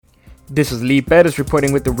This is Lee Perez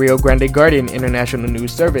reporting with the Rio Grande Guardian International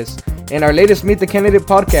News Service. In our latest Meet the Candidate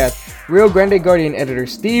podcast, Rio Grande Guardian editor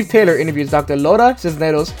Steve Taylor interviews Dr. Laura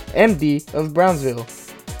Cisneros, MD of Brownsville.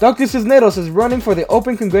 Dr. Cisneros is running for the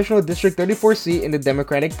open Congressional District 34 seat in the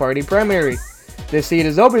Democratic Party primary. This seat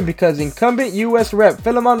is open because incumbent U.S. Rep.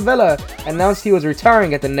 Philemon Vela announced he was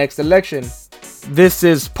retiring at the next election. This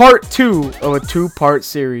is part 2 of a 2-part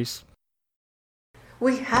series.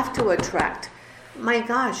 We have to attract. My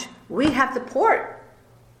gosh, we have the port.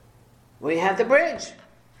 We have the bridge.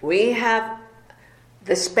 We have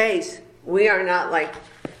the space. We are not like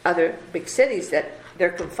other big cities that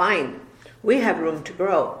they're confined. We have room to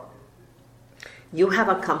grow. You have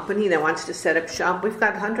a company that wants to set up shop. We've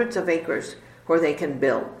got hundreds of acres where they can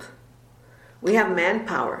build. We have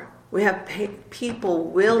manpower. We have people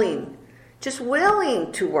willing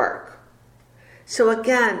to work. So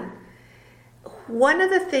again, one of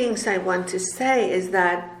the things I want to say is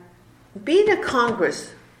that being a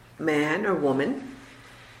congressman or woman,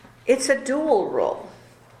 it's a dual role.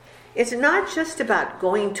 It's not just about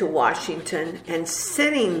going to Washington and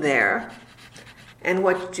sitting there and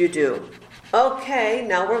what you do. Okay,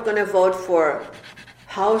 now we're going to vote for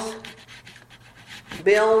House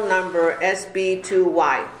Bill number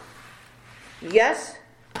SB2Y. Yes?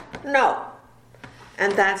 No.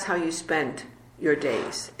 And that's how you spend your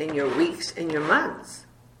days and your weeks and your months.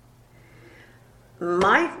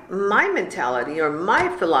 My mentality or my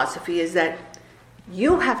philosophy is that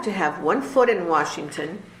you have to have one foot in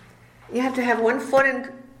Washington. You have to have one foot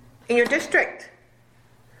in your district.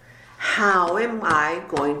 How am I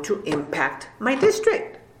going to impact my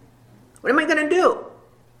district? What am I going to do?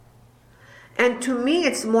 And to me,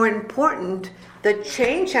 it's more important the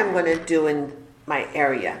change I'm going to do in my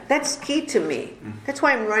area. That's key to me. That's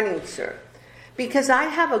why I'm running, sir. Because I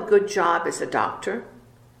have a good job as a doctor.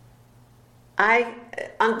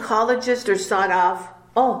 Oncologists are sought off.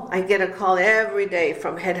 Oh, I get a call every day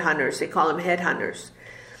from headhunters. They call them headhunters.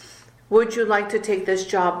 Would you like to take this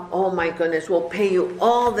job? Oh my goodness, we'll pay you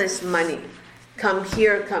all this money. Come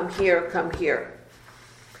here, come here, come here.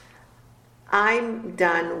 I'm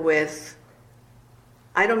done with,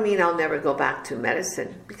 I don't mean I'll never go back to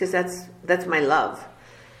medicine, because that's my love.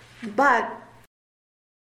 But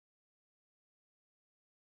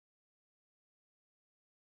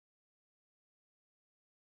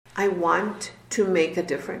I want to make a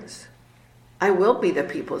difference. I will be the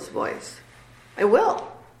people's voice. I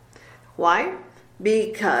will. Why?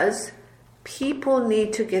 Because people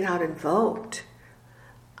need to get out and vote.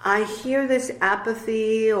 I hear this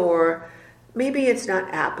apathy, or maybe it's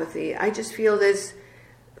not apathy. I just feel this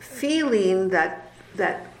feeling that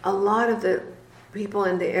a lot of the people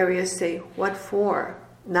in the area say, what for?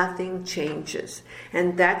 Nothing changes.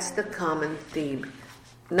 And that's the common theme.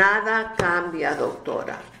 Nada cambia,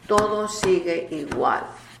 doctora. Todo sigue igual.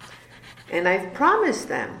 And I've promised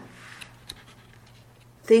them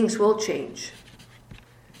things will change.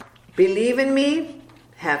 Believe in me,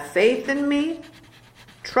 have faith in me,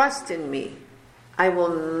 trust in me. I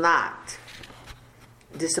will not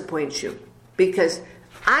disappoint you, because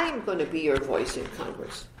I'm going to be your voice in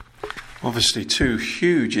Congress. Obviously, two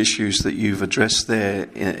huge issues that you've addressed there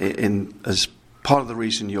in as part of the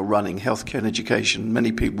reason you're running, healthcare and education.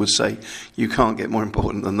 Many people would say you can't get more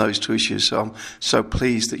important than those two issues. So I'm so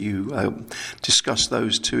pleased that you discussed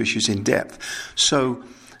those two issues in depth. So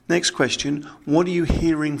next question, what are you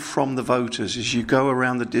hearing from the voters as you go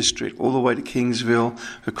around the district, all the way to Kingsville,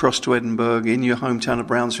 across to Edinburgh, in your hometown of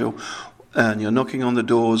Brownsville, and you're knocking on the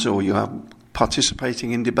doors or you're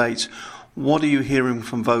participating in debates? What are you hearing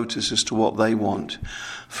from voters as to what they want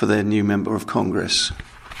for their new member of Congress?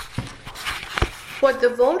 What the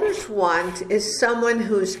voters want is someone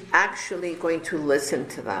who's actually going to listen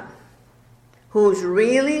to them, who's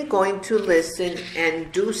really going to listen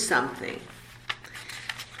and do something.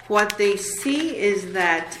 What they see is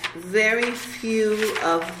that very few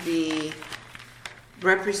of the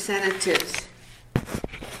representatives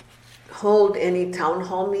hold any town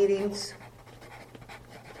hall meetings,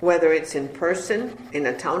 whether it's in person in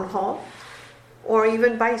a town hall or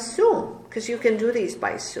even by Zoom, because you can do these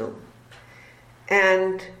by Zoom.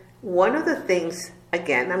 And one of the things,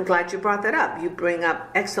 again, I'm glad you brought that up. You bring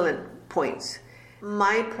up excellent points.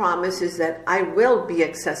 My promise is that I will be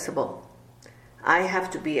accessible. I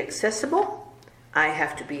have to be accessible. I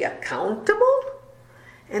have to be accountable.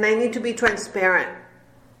 And I need to be transparent.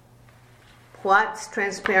 What's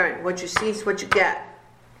transparent? What you see is what you get.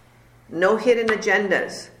 No hidden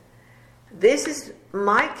agendas.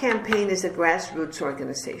 My campaign is a grassroots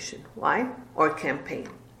organization. Why? Or campaign.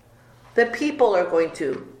 The people are going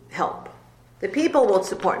to help. The people will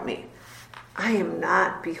support me. I am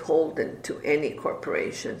not beholden to any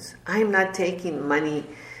corporations. I am not taking money,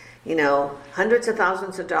 hundreds of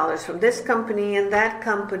thousands of dollars from this company and that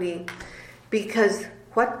company, because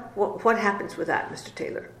what happens with that, Mr.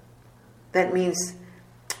 Taylor? That means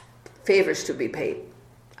favors to be paid.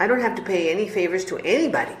 I don't have to pay any favors to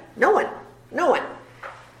anybody. No one.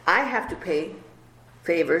 I have to pay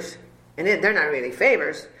favors, and they're not really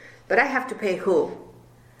favors, but I have to pay who?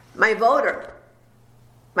 My voter,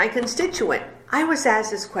 my constituent. I was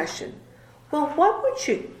asked this question, well, what would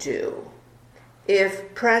you do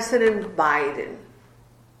if President Biden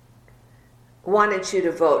wanted you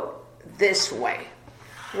to vote this way?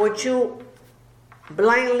 Would you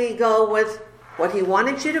blindly go with what he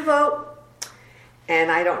wanted you to vote? And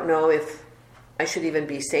I don't know if I should even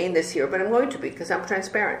be saying this here, but I'm going to be because I'm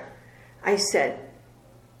transparent. I said,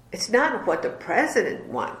 it's not what the president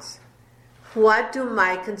wants. What do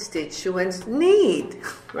my constituents need,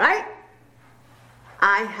 right?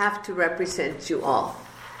 I have to represent you all.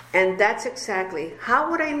 And that's exactly,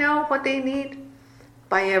 how would I know what they need?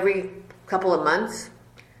 By every couple of months,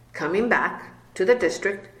 coming back to the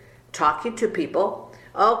district, talking to people.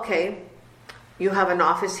 Okay, you have an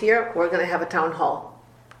office here, we're going to have a town hall.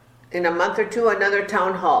 In a month or two, another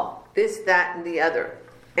town hall. This, that, and the other.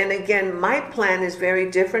 And again, my plan is very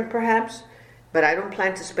different perhaps, but I don't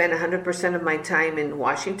plan to spend 100% of my time in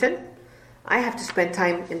Washington. I have to spend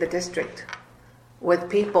time in the district with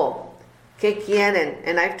people. Que quieren.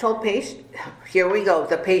 And I've told patients, here we go,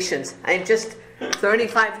 the patients. I'm just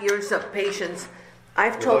 35 years of patience.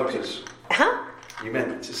 I've told... Voters. Huh? You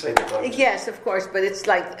meant to say the voters. Yes, of course, but it's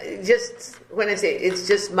like, just, when I say, it's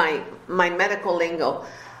just my medical lingo.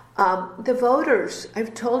 The voters,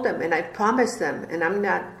 I've told them and I've promised them, and I'm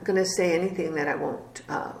not going to say anything that I won't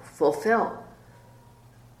fulfill.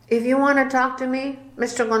 If you want to talk to me,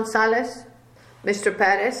 Mr. Gonzalez, Mr.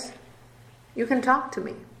 Perez, you can talk to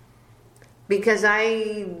me. Because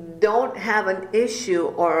I don't have an issue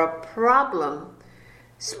or a problem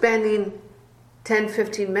spending 10,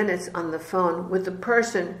 15 minutes on the phone with the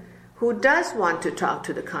person who does want to talk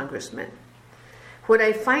to the congressman. What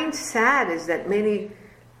I find sad is that many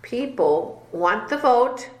people want the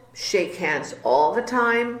vote, shake hands all the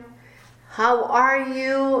time, how are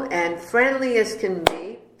you, and friendly as can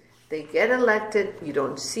be. They get elected, you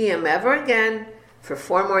don't see them ever again for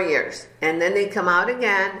 4 more years. And then they come out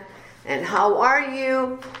again, and how are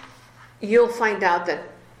you? You'll find out that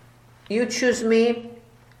you choose me,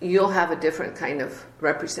 you'll have a different kind of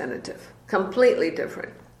representative, completely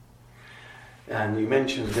different. And you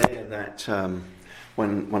mentioned there that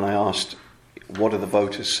when I asked, what are the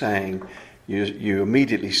voters saying, you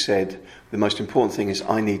immediately said, the most important thing is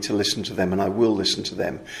I need to listen to them, and I will listen to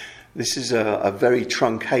them. This is a very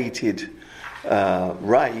truncated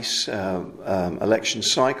race, election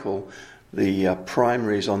cycle. The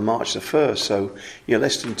primary is on March the 1st, so you're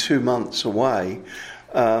less than 2 months away.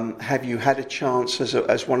 Have you had a chance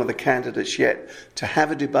as one of the candidates yet to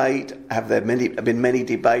have a debate? Have there been many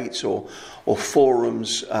debates or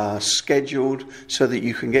forums scheduled so that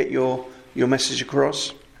you can get your message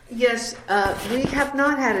across? Yes, we have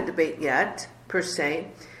not had a debate yet, per se,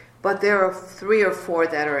 but there are 3 or 4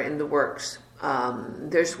 that are in the works.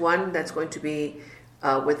 There's one that's going to be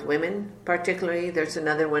with women, particularly. There's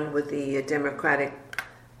another one with the Democratic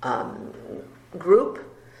group.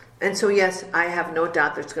 And so, yes, I have no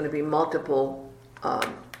doubt there's going to be multiple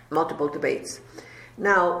debates.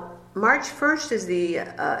 Now, March 1st is the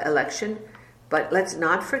election, but let's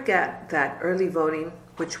not forget that early voting,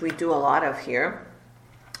 which we do a lot of here,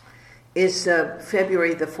 is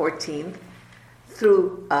February the 14th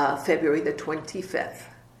through February the 25th.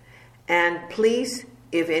 And please,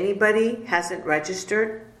 if anybody hasn't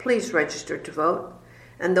registered, please register to vote.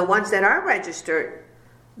 And the ones that are registered,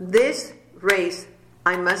 this race,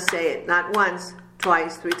 I must say it, not once,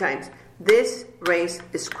 twice, 3 times, this race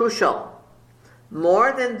is crucial.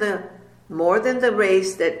 More than the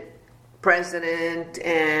race that president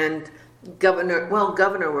and governor,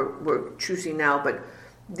 we're choosing now, but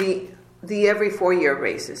the every 4-year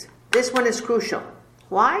races. This one is crucial.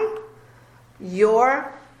 Why?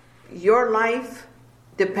 Your life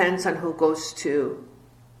depends on who goes to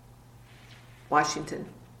Washington.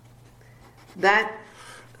 That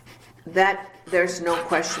there's no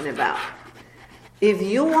question about. If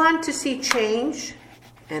you want to see change,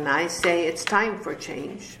 and I say it's time for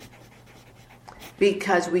change,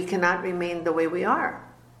 because we cannot remain the way we are.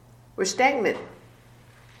 We're stagnant.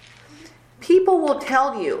 People will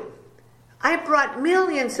tell you, I brought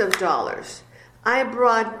millions of dollars. I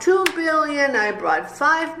brought $2 billion. I brought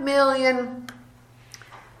 $5 million.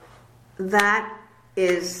 That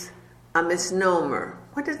is a misnomer.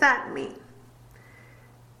 What does that mean?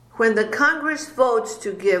 When the Congress votes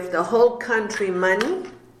to give the whole country money,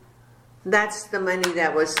 that's the money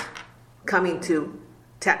that was coming to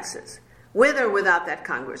Texas, with or without that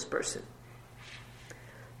congressperson.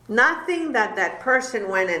 Nothing that that person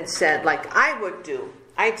went and said, like I would do.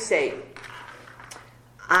 I'd say,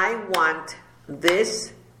 I want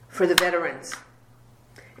this for the veterans,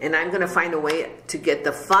 and I'm going to find a way to get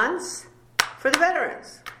the funds for the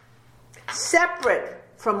veterans, separate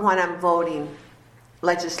from what I'm voting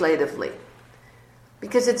legislatively.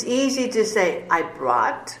 Because it's easy to say, I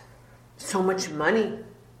brought so much money.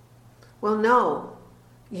 Well, no,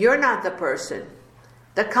 you're not the person.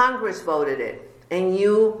 The Congress voted it, and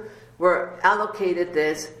you were allocated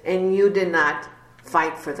this, and you did not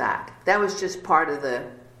fight for that. That was just part of the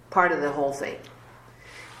whole thing.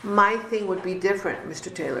 My thing would be different,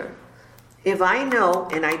 Mr. Taylor. If I know,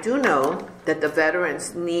 and I do know, that the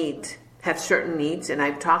veterans have certain needs, and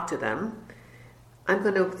I've talked to them, I'm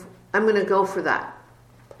going to go for that.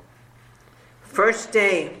 First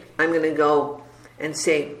day, I'm going to go and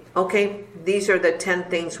say, okay, these are the 10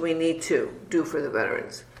 things we need to do for the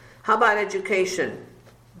veterans. How about education?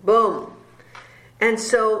 Boom. And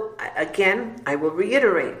so, again, I will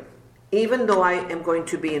reiterate, even though I am going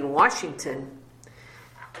to be in Washington,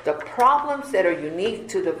 the problems that are unique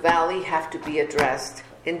to the Valley have to be addressed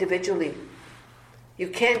individually. You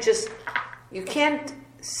can't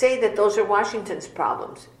say that those are Washington's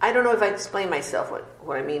problems. I don't know if I explain myself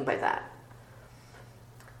what I mean by that.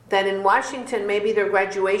 That in Washington, maybe their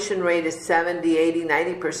graduation rate is 70, 80,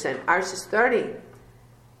 90%. Ours is 30.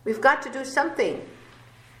 We've got to do something.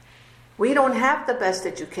 We don't have the best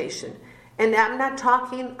education. And I'm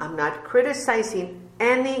not criticizing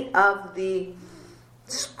any of the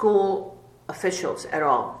school officials at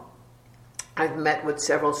all. I've met with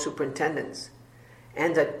several superintendents,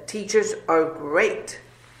 and the teachers are great.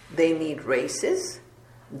 They need raises.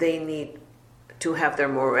 They need to have their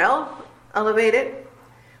morale elevated.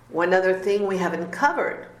 One other thing we haven't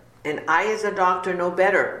covered, and I as a doctor know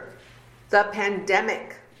better, the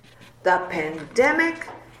pandemic. The pandemic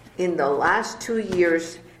in the last 2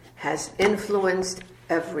 years has influenced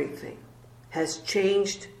everything, has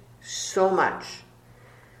changed so much.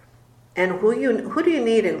 And who do you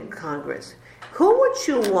need in Congress? Who would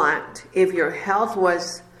you want if your health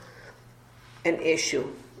was an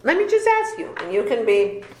issue? Let me just ask you, and you can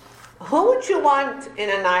be, who would you want in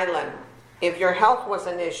an island if your health was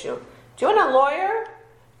an issue? Do you want a lawyer?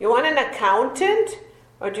 You want an accountant?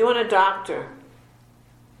 Or do you want a doctor?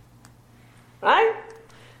 Right?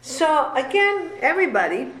 So again,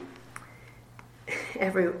 everybody,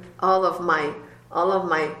 all of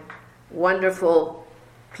my wonderful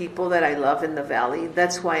people that I love in the Valley,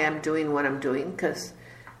 that's why I'm doing what I'm doing, because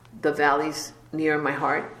the Valley's near my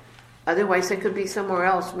heart. Otherwise, I could be somewhere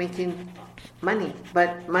else making money,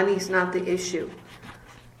 but money's not the issue.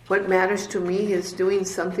 What matters to me is doing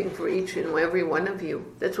something for each and every one of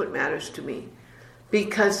you. That's what matters to me.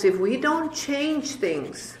 Because if we don't change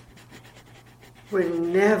things, we're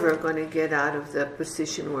never going to get out of the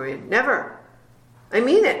position we're in. Never. I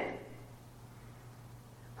mean it.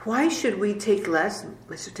 Why should we take less,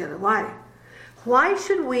 Mr. Taylor? Why? Why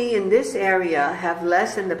should we in this area have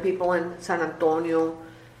less than the people in San Antonio,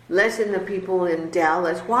 less than the people in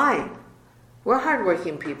Dallas? Why? We're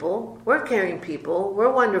hardworking people. We're caring people.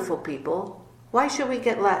 We're wonderful people. Why should we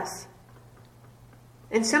get less?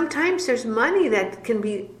 And sometimes there's money that can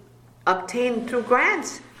be obtained through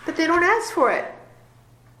grants, but they don't ask for it.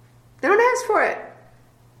 They don't ask for it.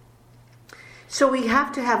 So we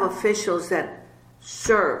have to have officials that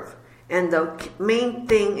serve. And the main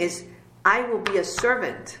thing is, I will be a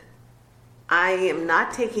servant. I am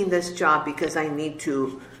not taking this job because I need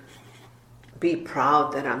to be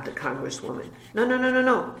proud that I'm the congresswoman.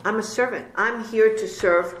 No. I'm a servant. I'm here to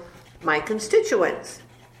serve my constituents.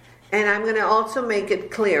 And I'm going to also make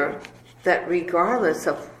it clear that regardless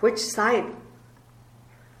of which side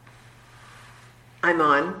I'm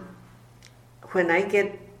on, when I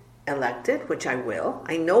get elected, which I will,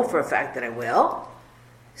 I know for a fact that I will,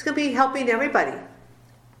 it's going to be helping everybody.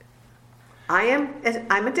 I'm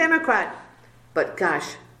a Democrat, but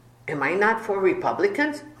gosh, am I not for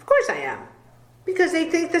Republicans? Of course I am, because they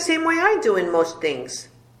think the same way I do in most things.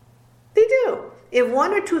 They do. If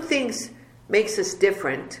one or two things makes us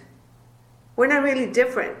different, we're not really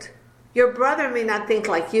different. Your brother may not think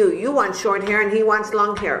like you. You want short hair and he wants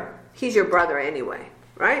long hair. He's your brother anyway,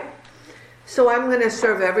 right? So I'm going to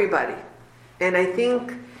serve everybody. And I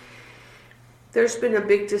think there's been a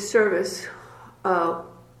big disservice.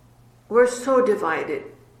 We're so divided,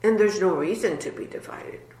 and there's no reason to be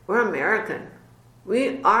divided. We're American.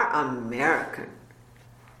 We are American.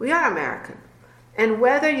 We are American. And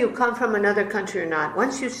whether you come from another country or not,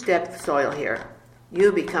 once you step soil here,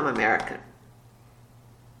 you become American.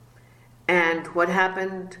 And what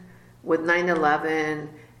happened with 9/11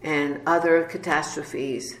 and other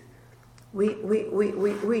catastrophes, we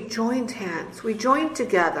joined hands. We joined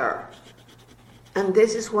together. And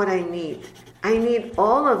this is what I need. I need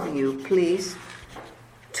all of you, please,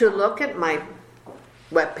 to look at my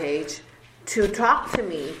webpage, to talk to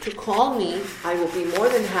me, to call me. I will be more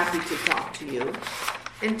than happy to talk to you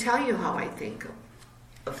and tell you how I think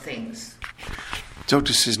of things.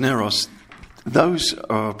 Dr. Cisneros, those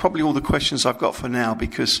are probably all the questions I've got for now,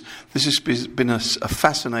 because this has been a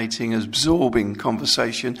fascinating, absorbing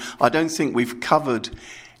conversation. I don't think we've covered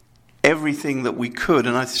everything that we could,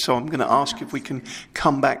 and so I'm going to ask if we can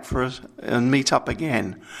come back and meet up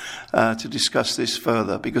again to discuss this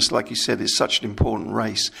further, because like you said, it's such an important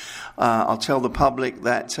race. I'll tell the public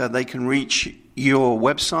that they can reach your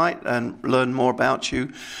website and learn more about you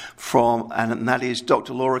and that is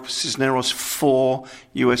Dr. Laura Cisneros for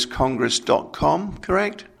uscongress.com,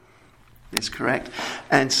 correct? That's correct.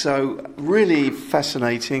 And so, really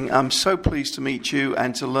fascinating. I'm so pleased to meet you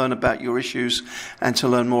and to learn about your issues and to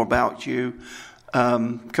learn more about you.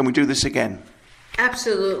 Can we do this again?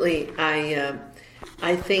 Absolutely.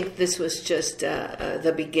 I think this was just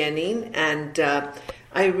the beginning, and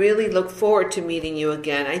I really look forward to meeting you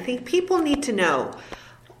again. I think people need to know.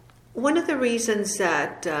 One of the reasons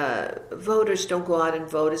that voters don't go out and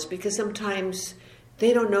vote is because sometimes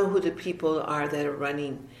they don't know who the people are that are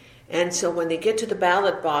running. And so when they get to the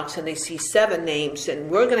ballot box and they see 7 names, and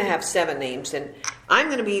we're going to have 7 names, and I'm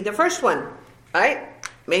going to be the first one, right?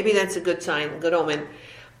 Maybe that's a good sign, good omen.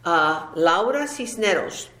 Laura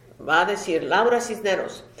Cisneros. Va a decir Laura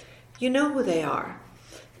Cisneros. You know who they are.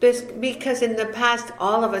 Because in the past,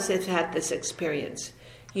 all of us have had this experience.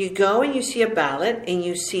 You go and you see a ballot and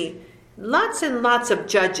you see lots and lots of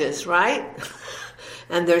judges, right?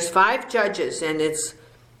 And there's 5 judges, and it's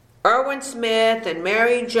Erwin Smith and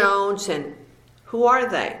Mary Jones, and who are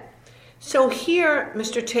they? So here,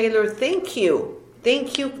 Mr. Taylor, thank you.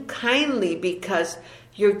 Thank you kindly, because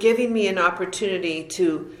you're giving me an opportunity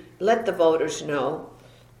to let the voters know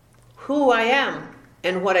who I am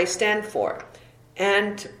and what I stand for.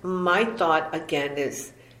 And my thought, again,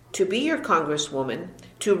 is to be your congresswoman,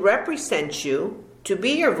 to represent you, to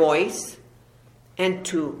be your voice, and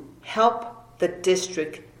to help the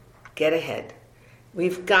district get ahead.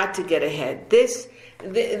 We've got to get ahead.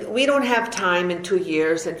 We don't have time in 2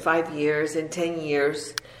 years and 5 years and 10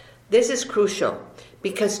 years. This is crucial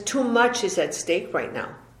because too much is at stake right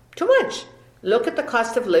now. Too much. Look at the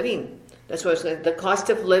cost of living. That's what I was saying. The cost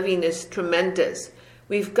of living is tremendous.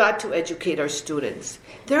 We've got to educate our students.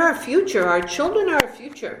 They're our future. Our children are our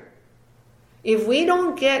future. If we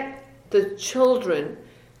don't get the children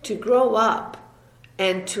to grow up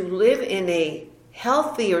and to live in a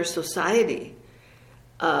healthier society,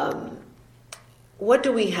 what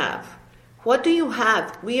do we have? What do you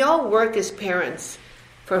have? We all work as parents.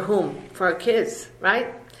 For whom? For our kids,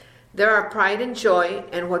 right? They're our pride and joy,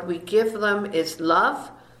 and what we give them is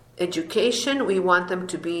love, education. We want them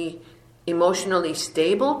to be emotionally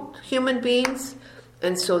stable human beings.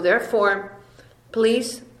 And so therefore,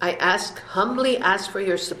 please, I humbly ask for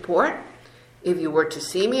your support. If you were to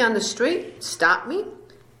see me on the street, stop me,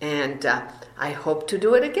 and I hope to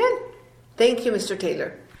do it again. Thank you, Mr.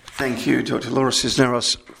 Taylor. Thank you, Dr. Laura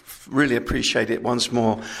Cisneros. Really appreciate it once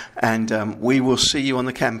more. And we will see you on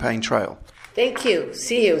the campaign trail. Thank you.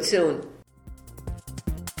 See you soon.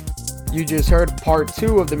 You just heard part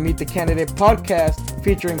 2 of the Meet the Candidate podcast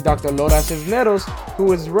featuring Dr. Laura Cisneros,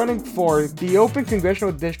 who is running for the open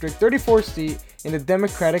Congressional District 34 seat in the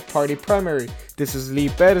Democratic Party primary. This is Lee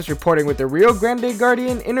Perez reporting with the Rio Grande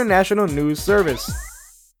Guardian International News Service.